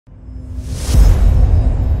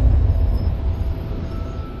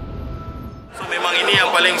ini yang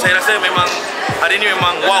paling saya rasa memang hari ini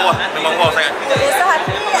memang wow lah, memang wow sangat. So hari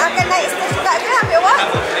ni akan naik stage juga ke ambil awak?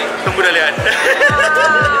 Tunggu dah lihat.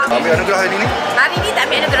 Ambil anugerah hari ini? Hari ni tak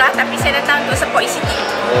ambil anugerah tapi saya datang untuk support ECTeam.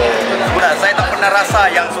 Saya tak pernah rasa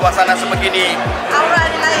yang suasana sebegini. Aura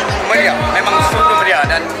ni lain. Meriah, memang sungguh meriah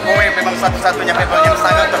dan Coway memang satu-satunya label yang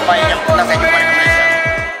sangat terbaik yang pernah saya jumpa di Malaysia.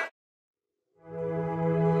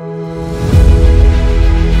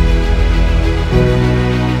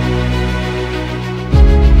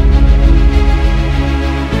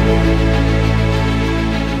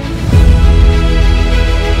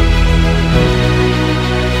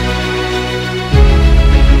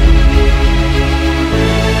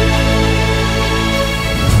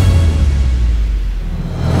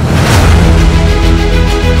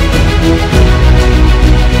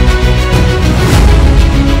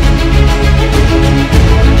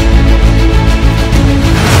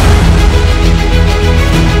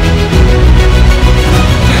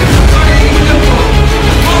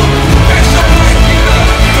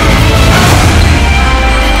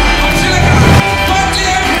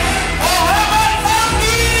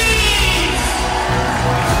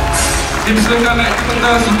 Silakan naik ke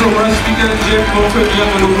pentas untuk merasmikan jam konfet yang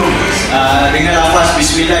ke-20. Dengan lafaz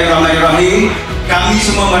Bismillahirrahmanirrahim, kami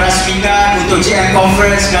semua merasmikan untuk JM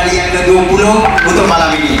Conference kali yang ke-20 untuk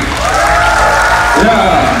malam ini.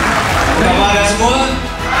 Ya. Apa khabar semua?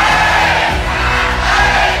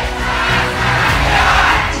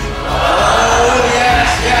 Oh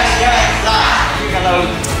yes. Jadi kalau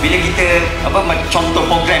bila kita contoh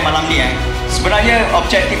program malam ni sebenarnya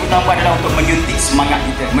objektif utama adalah untuk menyuntik semangat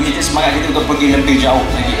kita untuk pergi lebih jauh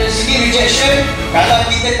lagi. Dari segi rejection, kalau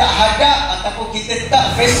kita tak hadap ataupun kita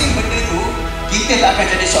tak facing benda tu, kita tak akan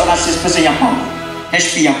jadi seorang salesperson yang power,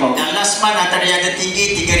 HP yang power. Dan last month antara yang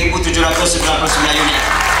tertinggi 3,799 unit.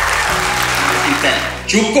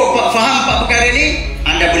 Cukup faham 4 perkara ni,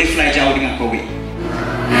 anda boleh fly jauh dengan Coway.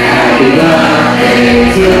 Happy birthday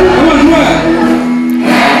to you.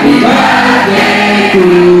 Happy birthday to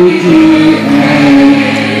you.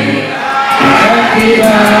 Happy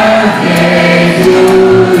birthday to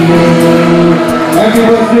you. Happy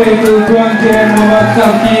birthday to Tuan Jen Melaka.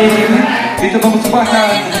 Kita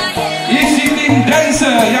mempersembahkan ECTeam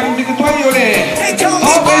Dancer yang diketuai oleh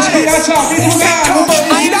SABKY Acap. Dibuka untuk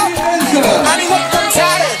ECTeam Dancer.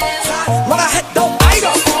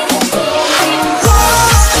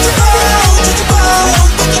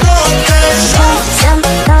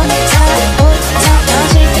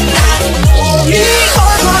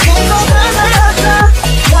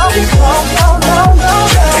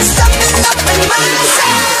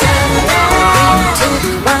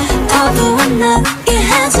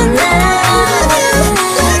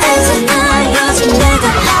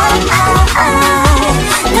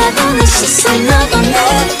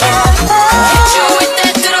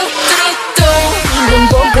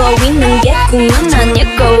 난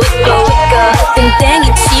예뻐 땡땡이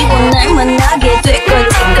치고 날 만나게 될 걸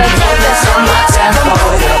That's on my tempo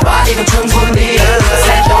이건 충분히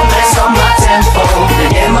That's on my tempo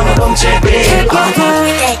내게 맘을 멈춰비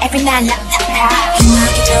Every night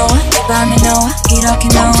기나게 좋아 내 밤에 너와 이렇게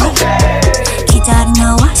너와 기다린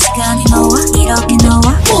너와 시간이 너와 이렇게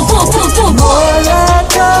너와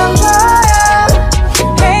몰랐던 거야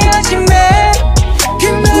헤어짐에 그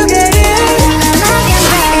무게를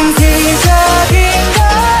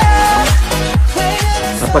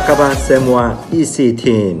Apa kabar semua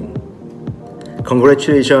ECTeam?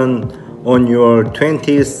 Congratulations on your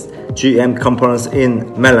 20th GM conference in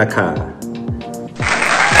Melaka.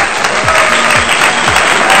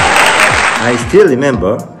 I still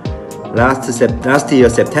remember last year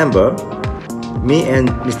September, me and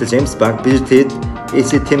Mr. James Park visited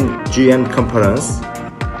ECTeam GM conference.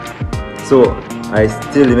 So I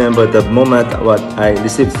still remember the moment what I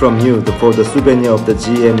received from you for the souvenir of the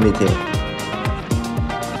GM meeting.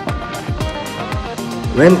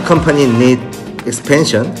 When company need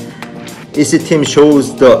expansion, ECTeam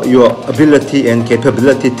shows your ability and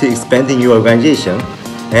capability to expanding your organization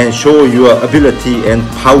and show your ability and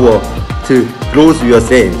power to grow your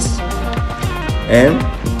sales. And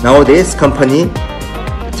nowadays company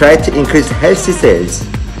try to increase healthy sales.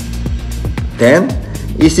 Then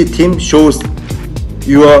ECTeam shows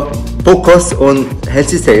your focus on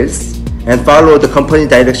healthy sales and follow the company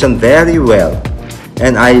direction very well.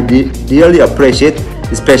 And I really appreciate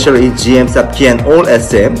especially GM, SABKY and all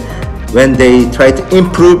SM when they try to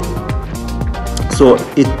improve, so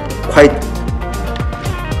it quite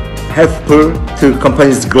helpful to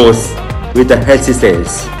company's growth with the healthy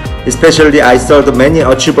sales. Especially I saw the many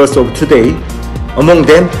achievers of today. Among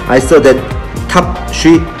them, I saw that top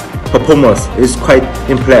 3 performers is quite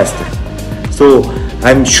impressed. So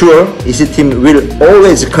I'm sure ECTeam will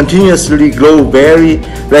always continuously grow very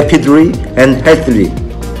rapidly and healthily.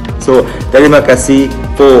 So terima kasih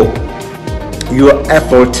for your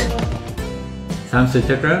effort. Salam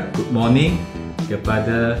sejahtera, good morning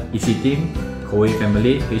kepada ECTeam, Coway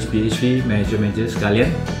family, HPHP, manager-manager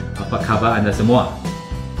sekalian. Apa khabar anda semua?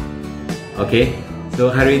 Okay,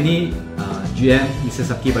 so hari ini GM Mr.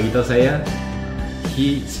 SABKY beritahu saya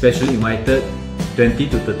he specially invited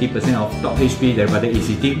 20 to 30% of top HP daripada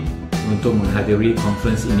ECTeam untuk menghadiri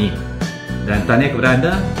conference ini. Dan tanya kepada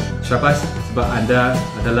anda, syabas sebab anda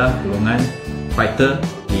adalah golongan fighter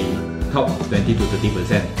di top 20 to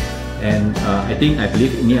 30%. And I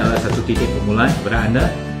believe ini adalah satu titik permulaan kepada anda,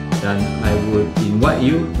 dan I would invite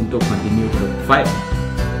you untuk continue to fight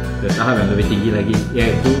ke tahap yang lebih tinggi lagi,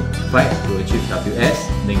 iaitu fight to achieve WS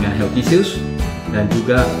dengan healthy sales dan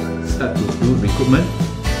juga start to do recruitment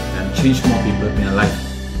and change more people in your life.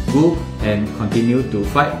 Go and continue to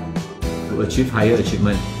fight to achieve higher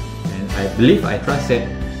achievement, and I believe, I trust that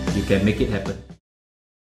you can make it happen.